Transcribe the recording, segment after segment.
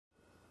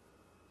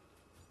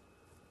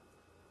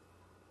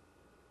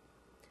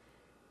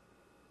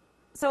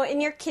So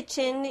in your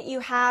kitchen, you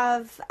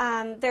have,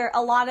 a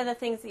lot of the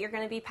things that you're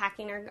going to be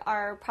packing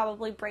are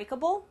probably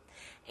breakable.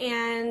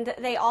 And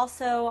they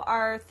also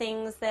are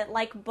things that,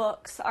 like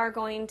books, are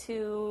going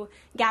to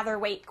gather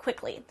weight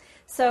quickly.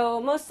 So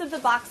most of the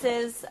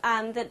boxes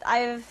that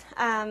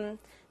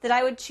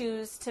I would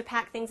choose to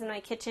pack things in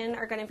my kitchen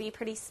are going to be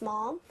pretty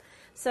small.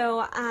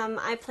 So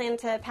I plan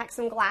to pack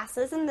some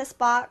glasses in this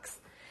box,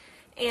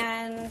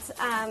 and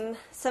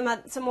some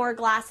more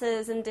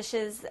glasses and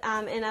dishes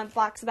in a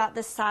box about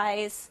this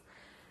size,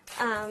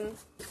 and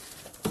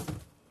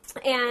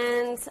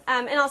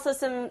also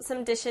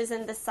some dishes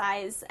in this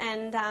size,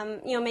 and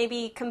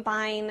maybe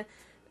combine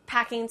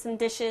packing some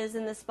dishes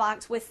in this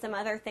box with some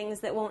other things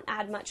that won't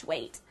add much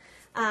weight,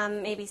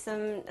 maybe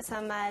some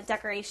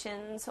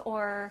decorations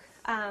or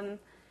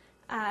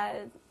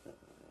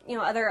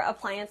other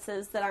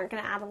appliances that aren't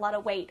going to add a lot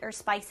of weight, or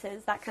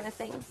spices, that kind of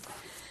thing.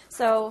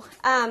 So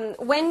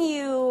when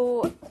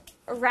you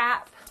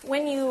pack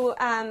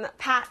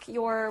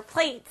your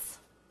plates,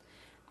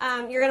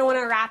 you're going to want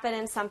to wrap it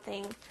in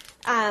something.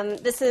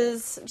 This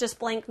is just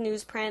blank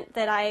newsprint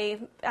that I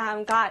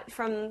got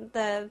from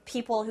the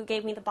people who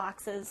gave me the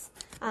boxes.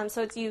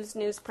 So it's used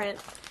newsprint.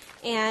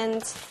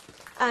 And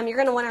you're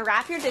going to want to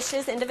wrap your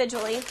dishes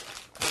individually.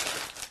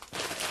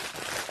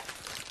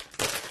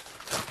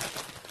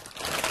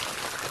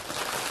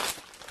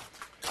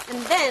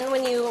 And then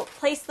when you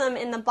place them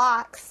in the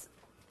box,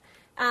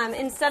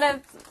 instead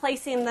of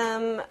placing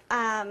them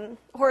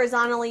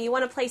horizontally, you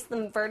want to place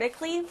them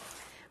vertically,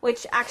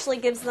 which actually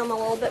gives them a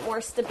little bit more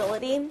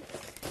stability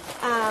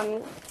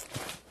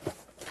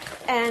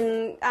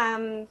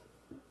and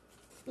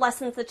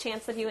lessens the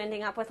chance of you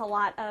ending up with a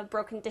lot of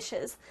broken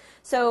dishes.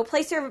 So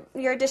place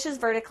your dishes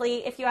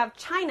vertically. If you have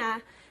china,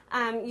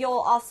 you'll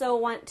also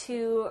want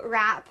to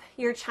wrap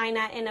your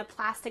china in a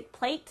plastic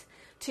plate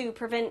to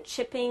prevent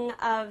chipping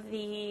of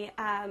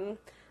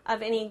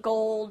of any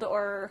gold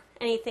or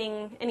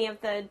any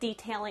of the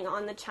detailing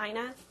on the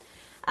china.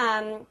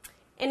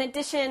 In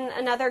addition,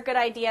 another good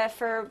idea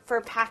for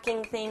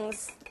packing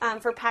things,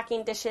 for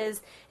packing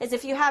dishes, is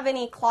if you have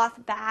any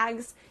cloth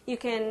bags, you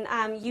can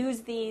use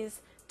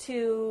these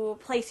to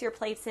place your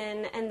plates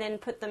in and then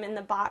put them in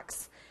the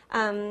box,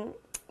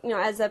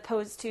 as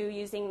opposed to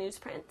using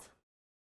newsprint.